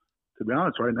 To be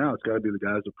honest, right now it's got to be the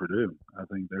guys at Purdue. I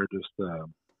think they're just,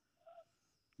 and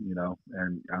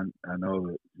I know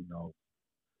that,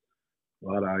 a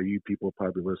lot of IU people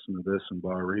probably listen to this in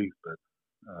Bar Reef, but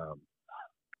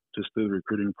just through the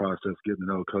recruiting process, getting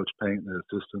to know Coach Paint and the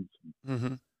assistants.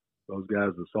 Mm-hmm. Those guys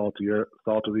are salt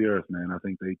of the earth, man. I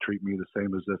think they treat me the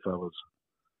same as if I was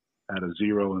at a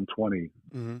 0-20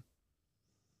 Mm-hmm.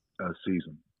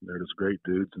 Season. They're just great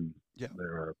dudes, and Yeah.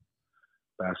 they're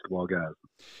basketball guys.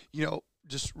 You know,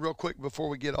 just real quick before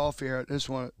we get off here, I just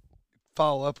want to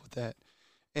follow up with that.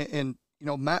 And you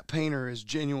know, Matt Painter is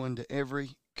genuine to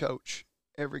every coach.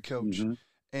 Mm-hmm.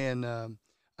 And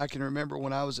I can remember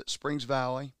when I was at Springs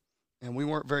Valley, and we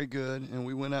weren't very good, and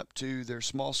we went up to their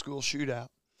small school shootout.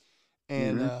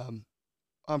 And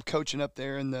I'm coaching up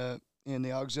there in the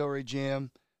auxiliary gym.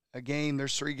 A game,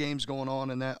 there's 3 games going on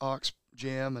in that aux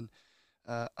gym, and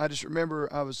I just remember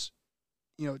I was,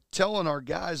 you know, telling our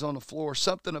guys on the floor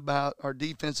something about our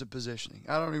defensive positioning.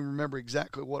 I don't even remember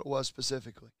exactly what it was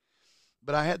specifically,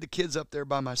 but I had the kids up there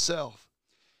by myself,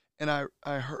 and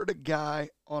I heard a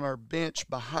guy on our bench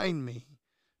behind me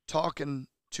talking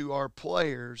to our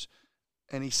players,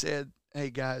 and he said, "Hey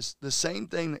guys, the same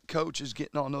thing that coach is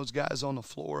getting on those guys on the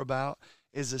floor about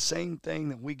is the same thing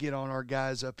that we get on our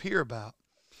guys up here about."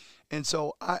 And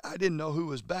so I didn't know who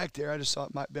was back there. I just thought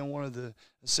it might have been one of the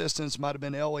assistants, might have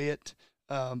been Elliot,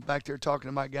 back there talking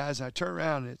to my guys. And I turn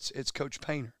around, and it's Coach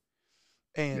Painter.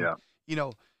 And, you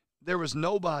know, there was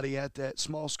nobody at that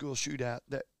small school shootout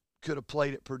that could have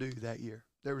played at Purdue that year.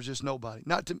 There was just nobody.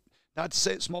 Not to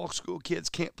say that small school kids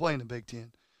can't play in the Big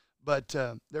Ten, but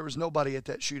there was nobody at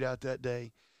that shootout that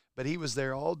day. But he was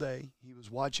there all day. He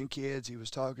was watching kids. He was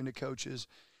talking to coaches.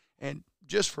 And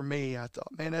just for me, I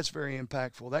thought, man, that's very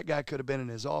impactful. That guy could have been in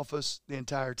his office the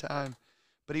entire time,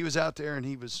 but he was out there, and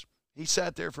he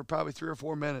sat there for probably 3 or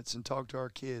 4 minutes and talked to our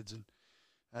kids. And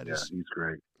he's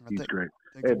great. He's great.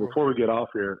 Think Hey, before we get off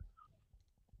here,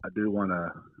 I do want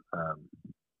to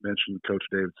mention Coach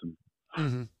Davidson.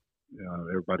 Mm-hmm. You know,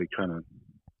 everybody kind of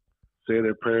say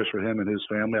their prayers for him and his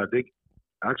family.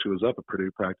 I actually was up at Purdue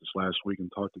practice last week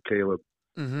and talked to Caleb.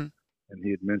 Mm-hmm. And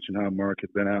he had mentioned how Mark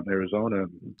had been out in Arizona.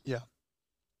 Yeah.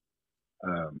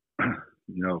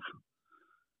 You know,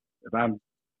 if I'm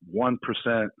 1%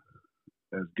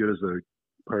 as good as a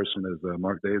person as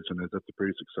Mark Davidson is, that's a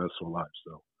pretty successful life.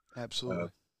 So, absolutely,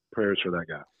 prayers for that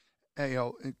guy. Hey, you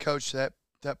know, and Coach, that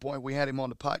point, we had him on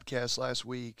the podcast last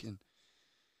week, and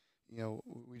you know,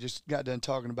 we just got done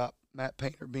talking about Matt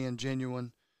Painter being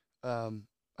genuine. I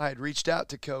had reached out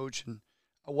to Coach, and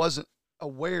I wasn't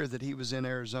aware that he was in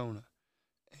Arizona,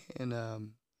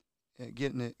 and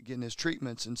getting his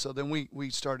treatments. And so then we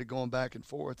started going back and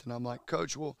forth, and I'm like,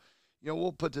 Coach, we'll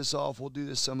put this off. We'll do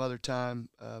this some other time,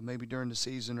 maybe during the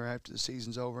season or after the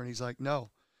season's over. And he's like,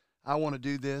 no, I want to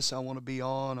do this. I want to be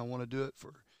on. I want to do it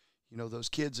for, you know, those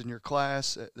kids in your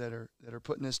class that are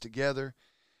putting this together.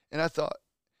 And I thought,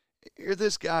 here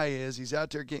this guy is. He's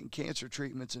out there getting cancer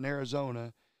treatments in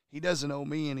Arizona. He doesn't owe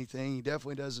me anything. He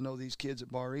definitely doesn't owe these kids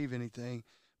at Bar Eve anything.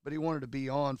 But he wanted to be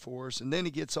on for us. And then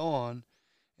he gets on.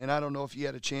 And I don't know if you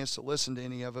had a chance to listen to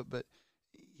any of it, but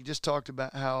he just talked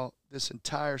about how this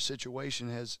entire situation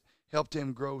has helped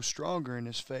him grow stronger in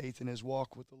his faith and his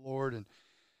walk with the Lord. And,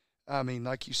 I mean,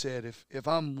 like you said, if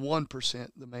I'm 1%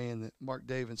 the man that Mark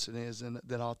Davidson is,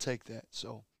 then I'll take that.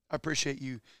 So I appreciate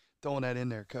you throwing that in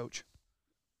there, Coach.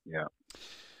 Yeah.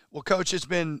 Well, Coach, it's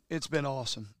been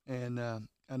awesome. And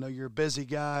I know you're a busy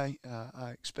guy.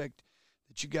 I expect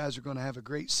that you guys are going to have a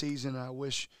great season. I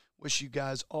wish you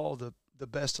guys all the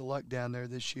best of luck down there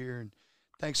this year. And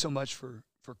thanks so much for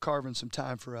carving some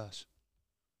time for us.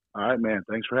 All right, man.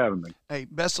 Thanks for having me. Hey,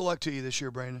 best of luck to you this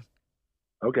year, Brandon.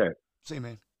 Okay. See you,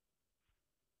 man.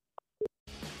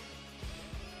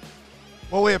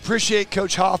 Well, we appreciate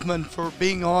Coach Hoffman for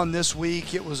being on this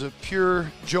week. It was a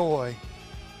pure joy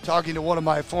talking to one of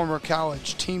my former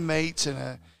college teammates and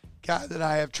a guy that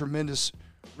I have tremendous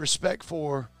respect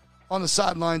for on the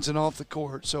sidelines and off the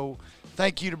court. So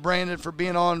thank you to Brandon for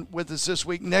being on with us this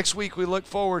week. Next week, we look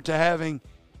forward to having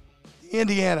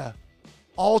Indiana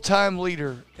all-time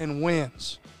leader in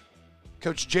wins,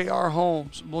 Coach J.R.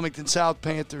 Holmes, Bloomington South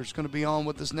Panthers, going to be on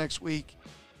with us next week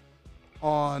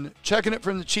on Checking It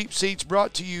from the Cheap Seats,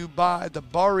 brought to you by the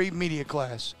Bar Eve Media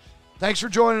Class. Thanks for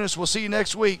joining us. We'll see you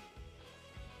next week.